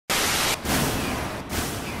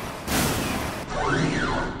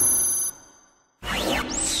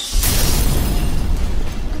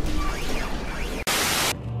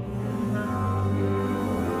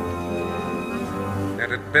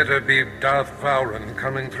Better be Darth Baras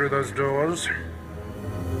coming through those doors.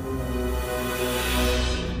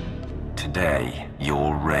 Today,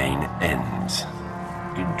 your reign ends.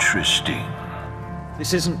 Interesting.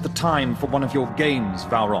 This isn't the time for one of your games,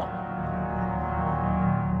 Vauron.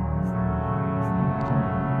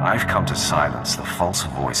 I've come to silence the false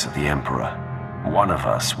voice of the Emperor. One of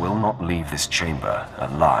us will not leave this chamber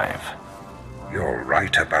alive. You're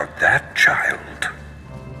right about that, child.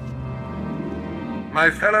 My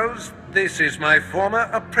fellows, this is my former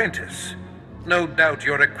apprentice. No doubt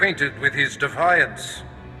you're acquainted with his defiance.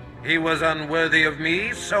 He was unworthy of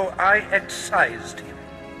me, so I excised him.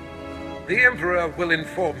 The Emperor will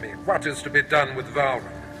inform me what is to be done with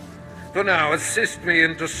Vauran. For now, assist me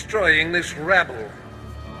in destroying this rabble.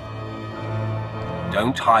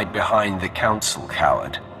 Don't hide behind the Council,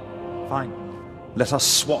 coward. Fine. Let us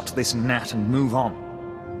swat this gnat and move on.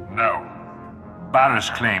 No. Baras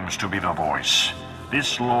claims to be the voice.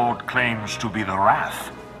 This lord claims to be the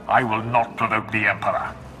wrath. I will not provoke the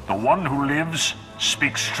Emperor. The one who lives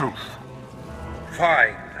speaks truth.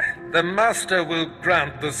 Fine. The Master will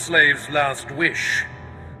grant the slave's last wish.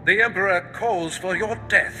 The Emperor calls for your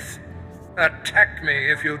death. Attack me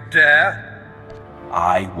if you dare.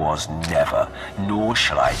 I was never, nor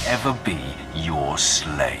shall I ever be, your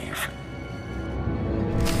slave.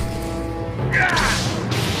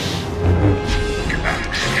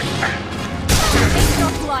 Take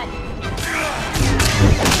your blood.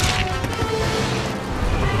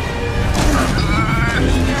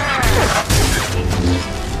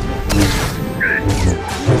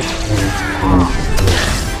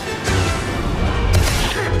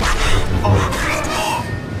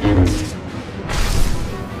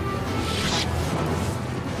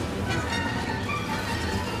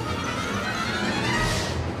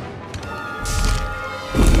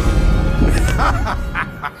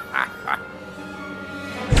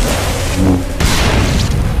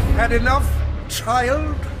 Had enough,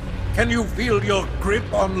 child? Can you feel your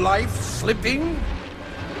grip on life slipping?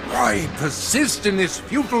 Why persist in this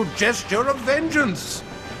futile gesture of vengeance?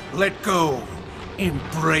 Let go.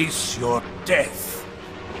 Embrace your death.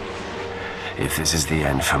 If this is the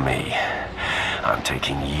end for me, I'm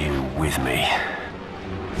taking you with me.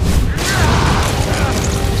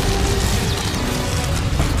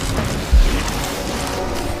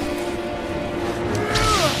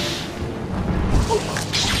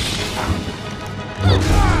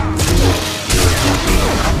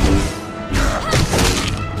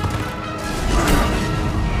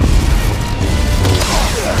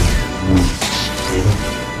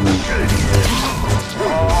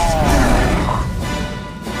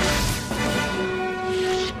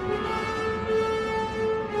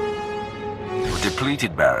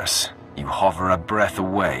 Depleted, Baras. You hover a breath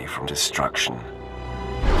away from destruction.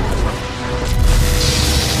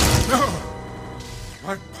 No!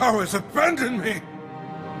 My powers abandon me!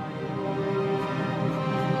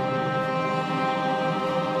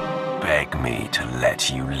 Beg me to let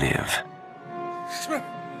you live. I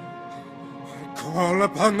call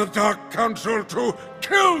upon the Dark Council to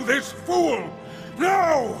kill this fool!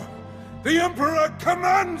 Now! The Emperor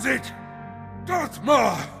commands it! Darth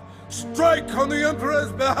Baras, strike on the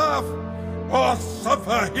Emperor's behalf, or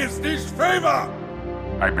suffer his disfavor!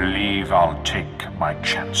 I believe I'll take my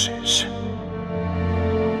chances.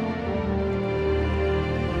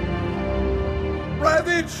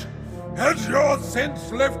 Ravage! Has your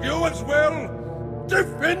sense left you as well?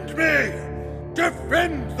 Defend me!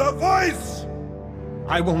 Defend the voice!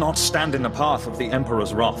 I will not stand in the path of the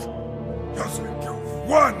Emperor's wrath. You think you've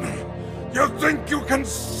won? You think you can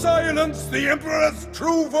silence the Emperor's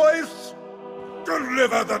true voice?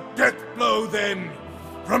 Deliver the death blow, then!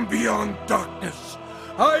 From beyond darkness,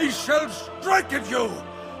 I shall strike at you!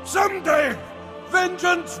 Someday,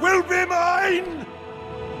 vengeance will be mine!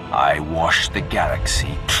 I wash the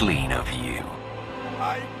galaxy clean of you.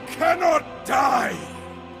 I cannot die!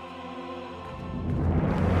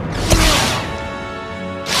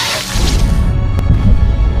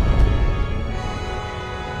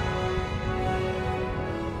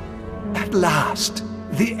 At last,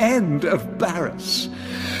 the end of Baras.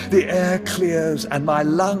 The air clears and my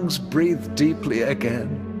lungs breathe deeply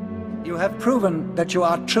again. You have proven that you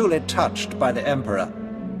are truly touched by the Emperor.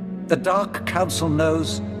 The Dark Council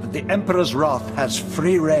knows that the Emperor's wrath has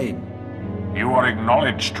free reign. You are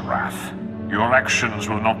acknowledged, Wrath. Your actions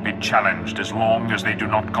will not be challenged as long as they do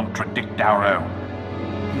not contradict our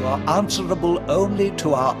own. You are answerable only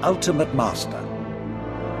to our ultimate master.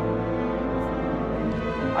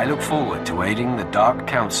 I look forward to aiding the Dark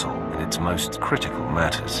Council in its most critical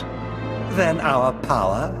matters. Then our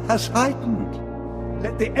power has heightened.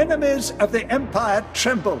 let the enemies of the Empire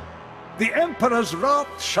tremble. The Emperor's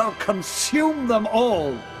wrath shall consume them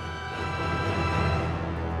all.